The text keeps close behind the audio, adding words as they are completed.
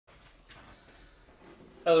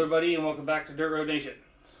Hello everybody and welcome back to Dirt Road Nation.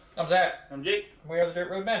 I'm Zach. I'm Jake. We are the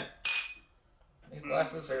Dirt Road Men. These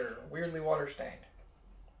glasses are weirdly water stained.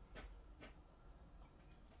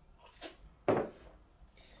 A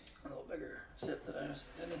little bigger sip than I was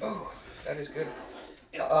intending. Oh, that is good.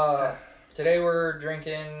 Yeah. Today we're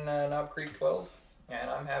drinking Knob Creek 12, and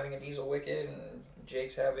I'm having a Diesel Wicked, and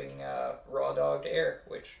Jake's having Raw Dogged Air,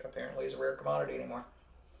 which apparently is a rare commodity anymore.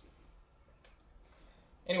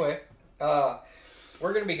 Anyway,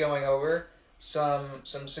 we're going to be going over some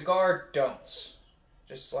cigar don'ts.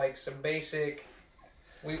 Just like some basic...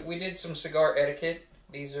 We did some cigar etiquette.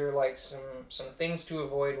 These are like some things to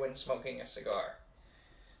avoid when smoking a cigar.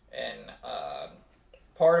 And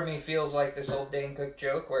part of me feels like this old Dane Cook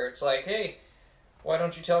joke where it's like, hey, why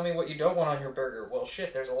don't you tell me what you don't want on your burger? Well,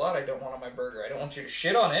 shit, there's a lot I don't want on my burger. I don't want you to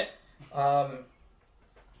shit on it. I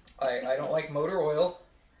don't like motor oil.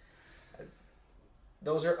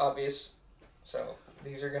 Those are obvious. So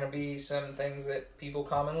these are going to be some things that people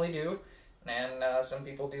commonly do, and some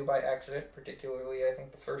people do by accident, particularly I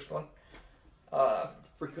think the first one.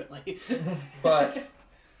 Frequently. But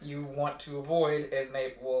you want to avoid, and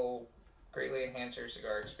they will greatly enhance your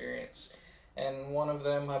cigar experience. And one of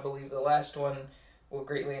them, I believe the last one, will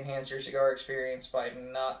greatly enhance your cigar experience by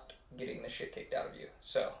not getting the shit kicked out of you.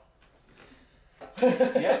 So,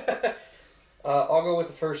 yeah. I'll go with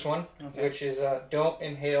the first one, Okay. which is don't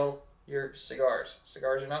inhale your cigars.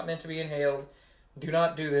 Cigars are not meant to be inhaled. Do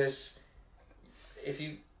not do this. If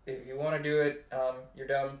you want to do it, you're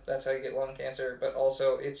dumb. That's how you get lung cancer. But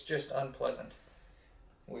also, it's just unpleasant,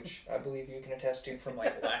 which I believe you can attest to from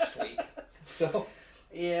like last week. So,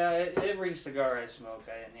 Yeah, every cigar I smoke,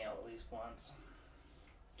 I inhale at least once.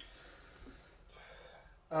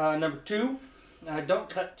 Number 2, don't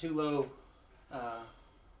cut too low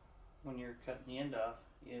when you're cutting the end off.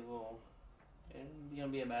 It's going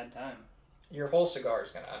to be a bad time. your whole cigar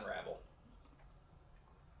is going to unravel,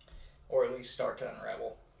 or at least start to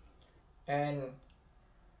unravel. And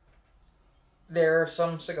there are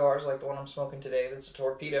some cigars, like the one I'm smoking today, that's a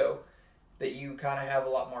torpedo, that you kind of have a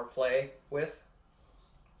lot more play with.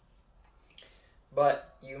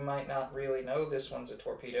 But you might not really know this one's a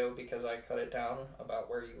torpedo because I cut it down about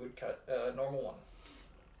where you would cut a normal one.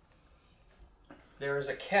 There is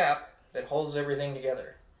a cap that holds everything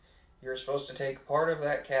together. You're supposed to take part of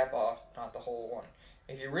that cap off, not the whole one.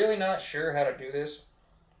 If you're really not sure how to do this,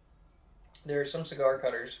 there are some cigar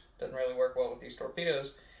cutters, doesn't really work well with these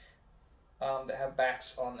torpedoes, that have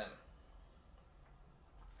backs on them.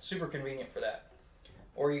 Super convenient for that.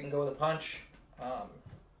 Or you can go with a punch.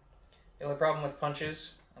 The only problem with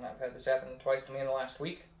punches, and I've had this happen twice to me in the last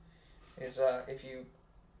week, is if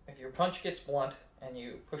your punch gets blunt and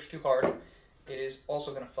you push too hard, it is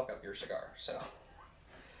also going to fuck up your cigar. So,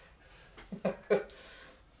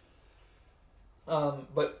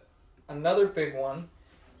 but another big one,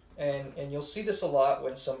 and you'll see this a lot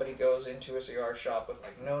when somebody goes into a cigar shop with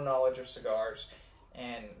like no knowledge of cigars,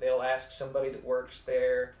 and they'll ask somebody that works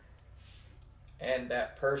there, and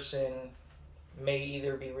that person may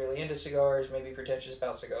either be really into cigars, may be pretentious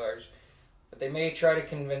about cigars, but they may try to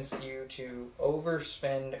convince you to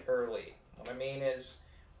overspend early. What I mean is,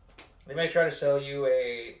 they may try to sell you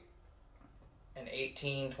an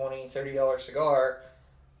 $18, $20, $30 cigar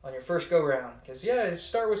on your first go-round. Because, yeah,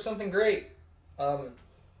 start with something great.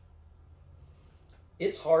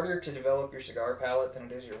 It's harder to develop your cigar palate than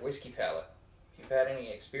it is your whiskey palate. If you've had any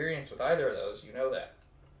experience with either of those, you know that.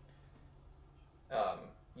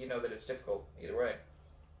 You know that it's difficult either way.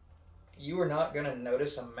 You are not going to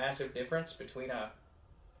notice a massive difference between a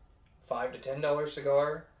 $5 to $10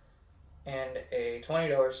 cigar and a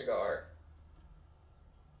 $20 cigar,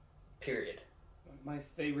 period. My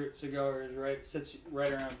favorite cigar sits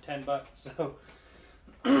right around $10, so...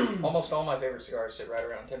 Almost all my favorite cigars sit right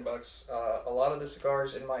around $10. A lot of the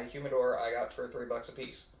cigars in my humidor I got for $3 a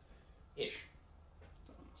piece. Ish.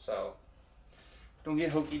 So... Don't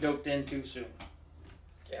get hokey-doked in too soon.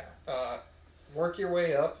 Yeah. Work your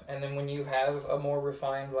way up, and then when you have a more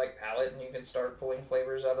refined like palate and you can start pulling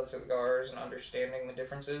flavors out of cigars and understanding the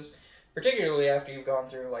differences, particularly after you've gone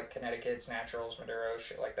through like Connecticut's, Naturals, Maduros,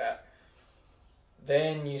 shit like that,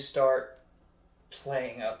 then you start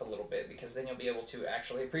playing up a little bit, because then you'll be able to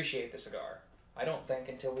actually appreciate the cigar. I don't think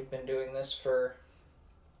until we've been doing this for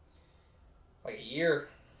like a year,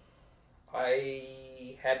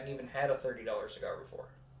 I hadn't even had a $30 cigar before.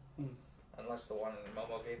 Unless the one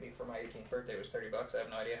Momo gave me for my 18th birthday was $30. I have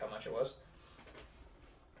no idea how much it was.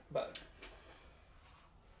 But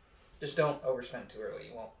just don't overspend too early.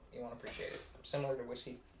 You won't appreciate it. Similar to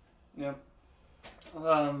whiskey. Yeah.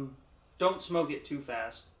 Don't smoke it too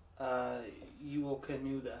fast. you will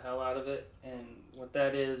canoe the hell out of it. And what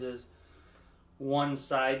that is one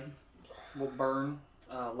side will burn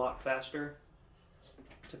a lot faster. It's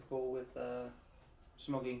typical with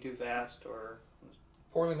smoking too fast or...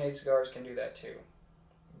 Poorly made cigars can do that too.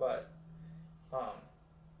 But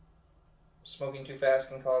smoking too fast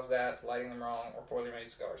can cause that, lighting them wrong, or poorly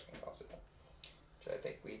made cigars can cause it. Which I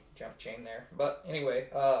think we jumped chain there. But anyway,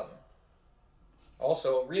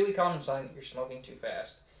 also a really common sign that you're smoking too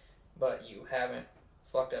fast, but you haven't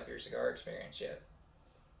fucked up your cigar experience yet.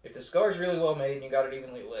 If the cigar is really well made and you got it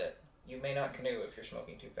evenly lit, you may not canoe if you're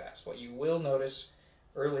smoking too fast. What you will notice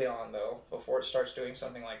early on, though, before it starts doing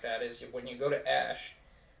something like that, is when you go to ash,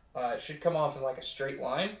 it should come off in like a straight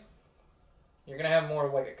line. You're going to have more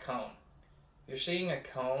of like a cone. If you're seeing a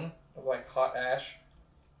cone of like hot ash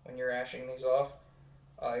when you're ashing these off,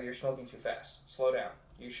 you're smoking too fast. Slow down.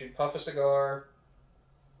 You should puff a cigar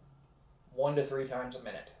 1 to 3 times a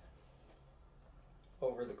minute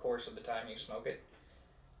over the course of the time you smoke it.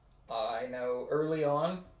 I know early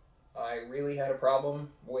on I really had a problem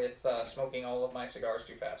with smoking all of my cigars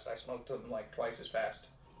too fast. I smoked them like twice as fast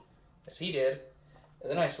as he did, and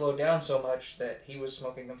then I slowed down so much that he was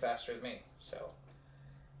smoking them faster than me.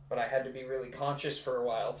 But I had to be really conscious for a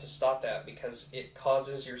while to stop that because it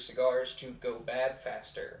causes your cigars to go bad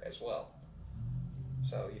faster as well.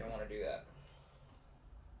 So you don't want to do that.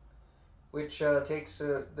 Which takes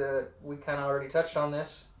we kind of already touched on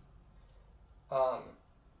this.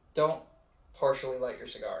 Don't partially light your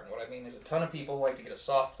cigar. And what I mean is a ton of people like to get a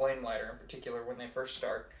soft flame lighter in particular when they first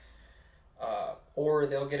start. Or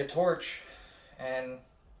they'll get a torch and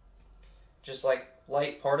just like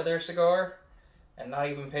light part of their cigar and not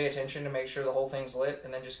even pay attention to make sure the whole thing's lit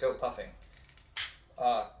and then just go puffing.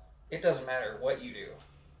 It doesn't matter what you do.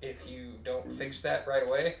 If you don't fix that right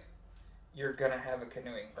away, you're gonna have a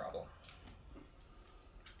canoeing problem.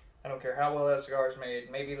 I don't care how well that cigar is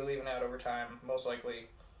made. Maybe it'll even out over time. Most likely,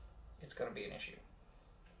 it's going to be an issue.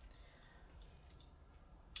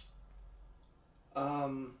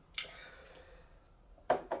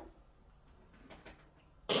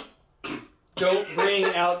 Don't bring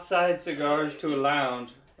outside cigars to a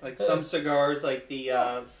lounge. Like some cigars, like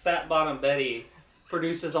the Fat Bottom Betty,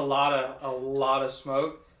 produces a lot of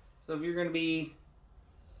smoke. So if you're going to be...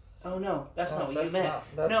 Oh no, that's not what you meant.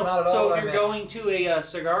 That's not at all. So if you're going to a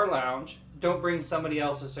cigar lounge, don't bring somebody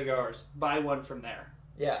else's cigars. Buy one from there.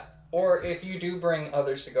 Yeah. Or if you do bring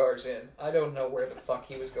other cigars in, I don't know where the fuck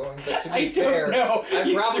he was going, but to be fair,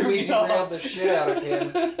 I probably derailed the shit out of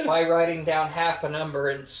him by writing down half a number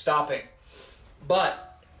and stopping.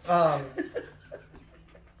 But,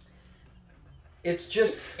 it's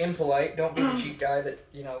just impolite. Don't be the cheap guy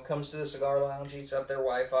that, comes to the cigar lounge, eats up their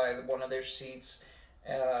Wi-Fi, one of their seats,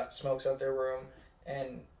 smokes up their room,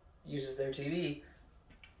 and uses their TV,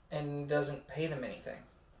 and doesn't pay them anything.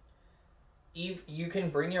 You can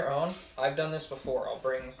bring your own. I've done this before. I'll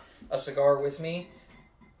bring a cigar with me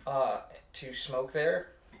to smoke there,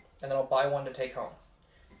 and then I'll buy one to take home.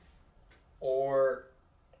 Or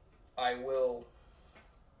I will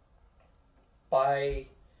buy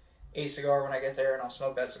a cigar when I get there, and I'll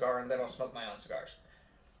smoke that cigar, and then I'll smoke my own cigars,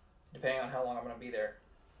 depending on how long I'm going to be there.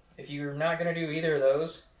 If you're not going to do either of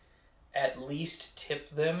those, at least tip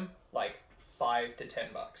them like $5 to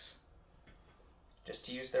 $10. Just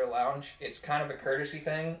to use their lounge. It's kind of a courtesy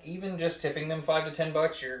thing. Even just tipping them $5 to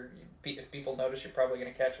 $10, if people notice, you're probably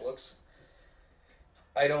going to catch looks.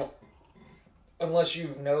 Unless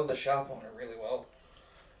you know the shop owner really well.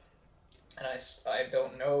 And I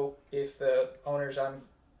don't know if the owners I'm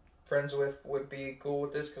friends with would be cool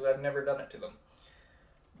with this because I've never done it to them.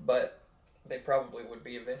 But they probably would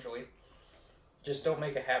be eventually. Just don't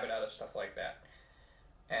make a habit out of stuff like that.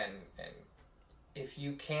 And if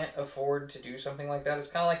you can't afford to do something like that, it's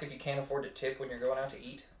kind of like if you can't afford to tip when you're going out to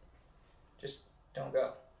eat, just don't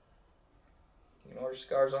go. You can order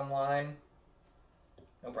cigars online,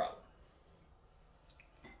 no problem.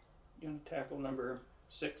 You want to tackle number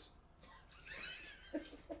 6?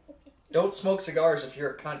 Don't smoke cigars if you're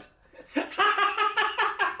a cunt.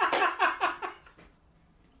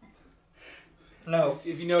 No.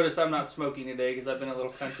 If you notice, I'm not smoking today because I've been a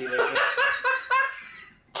little cunty lately.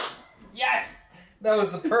 Yes! That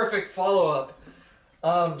was the perfect follow-up.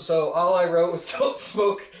 So all I wrote was don't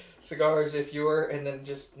smoke cigars if you're, and then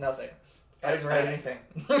just nothing. I didn't write anything.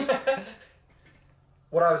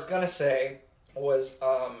 What I was going to say was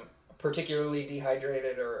particularly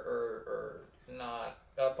dehydrated or not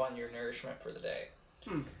up on your nourishment for the day.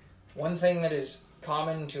 One thing that is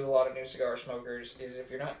common to a lot of new cigar smokers is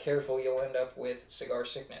if you're not careful, you'll end up with cigar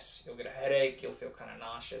sickness. You'll get a headache, you'll feel kind of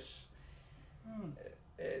nauseous.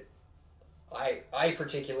 I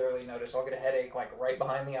particularly notice I'll get a headache like right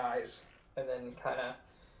behind the eyes, and then kind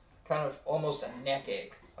of almost a neck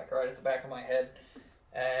ache, like right at the back of my head.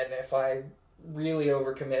 And if I really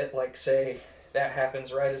overcommit, like say that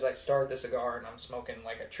happens right as I start the cigar and I'm smoking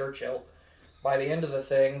like a Churchill, by the end of the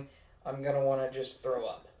thing, I'm gonna want to just throw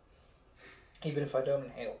up, even if I don't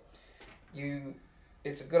inhale.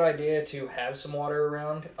 It's a good idea to have some water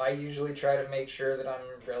around. I usually try to make sure that I'm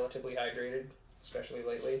relatively hydrated, especially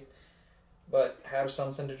lately. But have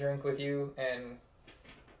something to drink with you, and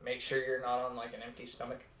make sure you're not on like an empty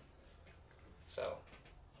stomach. So,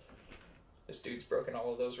 this dude's broken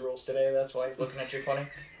all of those rules today. That's why he's looking at you funny.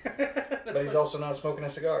 But he's also not smoking a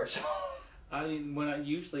cigar. So. I mean, when I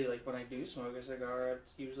do smoke a cigar,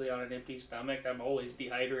 it's usually on an empty stomach. I'm always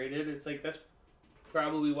dehydrated. It's like that's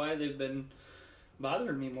probably why they've been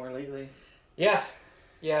bothering me more lately. Yeah.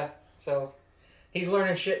 So, he's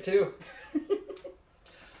learning shit too.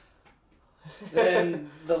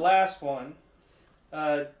 Then the last one,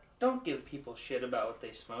 don't give people shit about what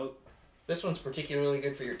they smoke. This one's particularly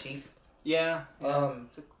good for your teeth. Yeah.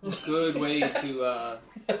 It's a good way to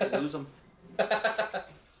lose them.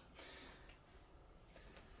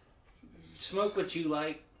 Smoke what you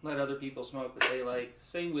like. Let other people smoke what they like.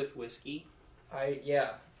 Same with whiskey.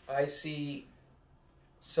 I see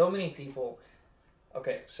so many people.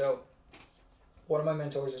 Okay, so one of my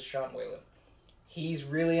mentors is Sean Whalen. He's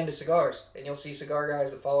really into cigars, and you'll see cigar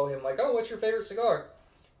guys that follow him like, oh, what's your favorite cigar?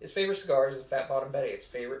 His favorite cigar is the Fat Bottom Betty. It's a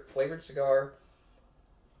favorite flavored cigar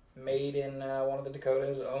made in one of the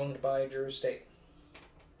Dakotas, owned by Drew Estate.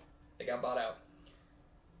 They got bought out.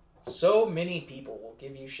 So many people will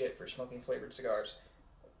give you shit for smoking flavored cigars.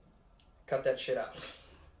 Cut that shit out.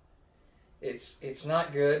 It's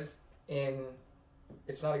not good, and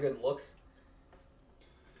it's not a good look.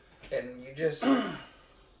 And you just...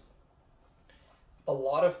 A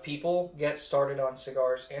lot of people get started on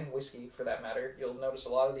cigars and whiskey, for that matter. You'll notice a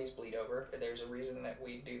lot of these bleed over. There's a reason that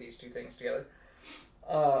we do these two things together.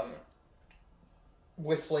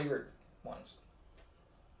 With flavored ones.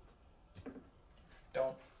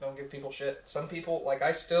 Don't give people shit. Some people, like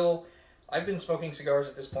I've been smoking cigars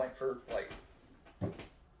at this point for like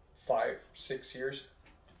 5-6 years.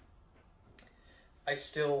 I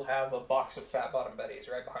still have a box of Fat Bottom Betties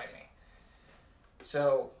right behind me.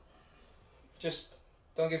 So, just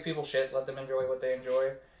don't give people shit. Let them enjoy what they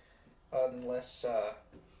enjoy, unless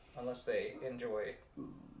they enjoy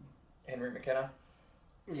Henry McKenna.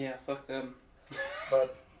 Yeah, fuck them.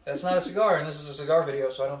 But that's not a cigar, and this is a cigar video,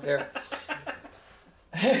 so I don't care.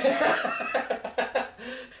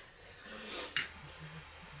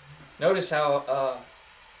 Notice how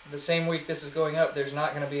the same week this is going up, there's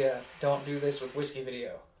not going to be a "Don't do this with whiskey"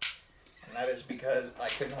 video, and that is because I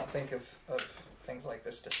could not think of things like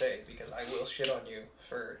this to say, because I will shit on you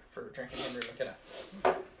for drinking Henry McKenna.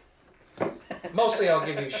 Mostly I'll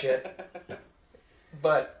give you shit,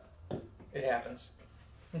 but it happens.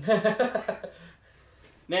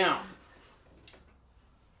 Now,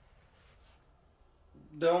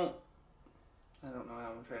 I don't know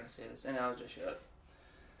how I'm trying to say this, and I'll just shut.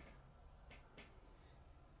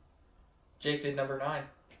 Jake did number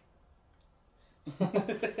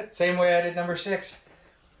 9. Same way I did number 6.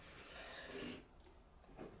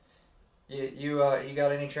 You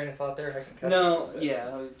got any train of thought there? I can cut No, this yeah,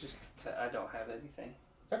 I don't have anything.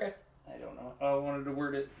 Okay. I don't know how I wanted to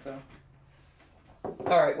word it, so.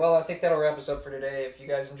 Alright, well, I think that'll wrap us up for today. If you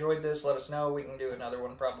guys enjoyed this, let us know. We can do another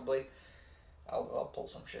one probably. I'll pull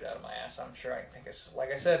some shit out of my ass. I'm sure I can think of...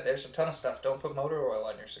 Like I said, there's a ton of stuff. Don't put motor oil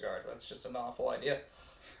on your cigars. That's just an awful idea.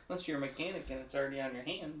 Unless you're a mechanic and it's already on your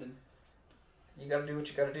hand, then... You gotta do what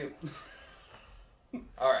you gotta do.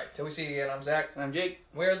 Alright, till we see you again, I'm Zach. And I'm Jake.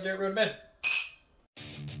 We're the Dirt Road Men.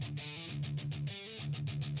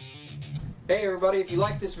 Hey everybody, if you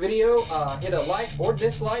like this video, hit a like or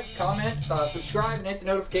dislike, comment, subscribe, and hit the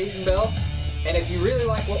notification bell. And if you really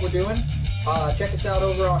like what we're doing, check us out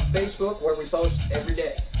over on Facebook, where we post every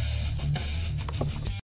day.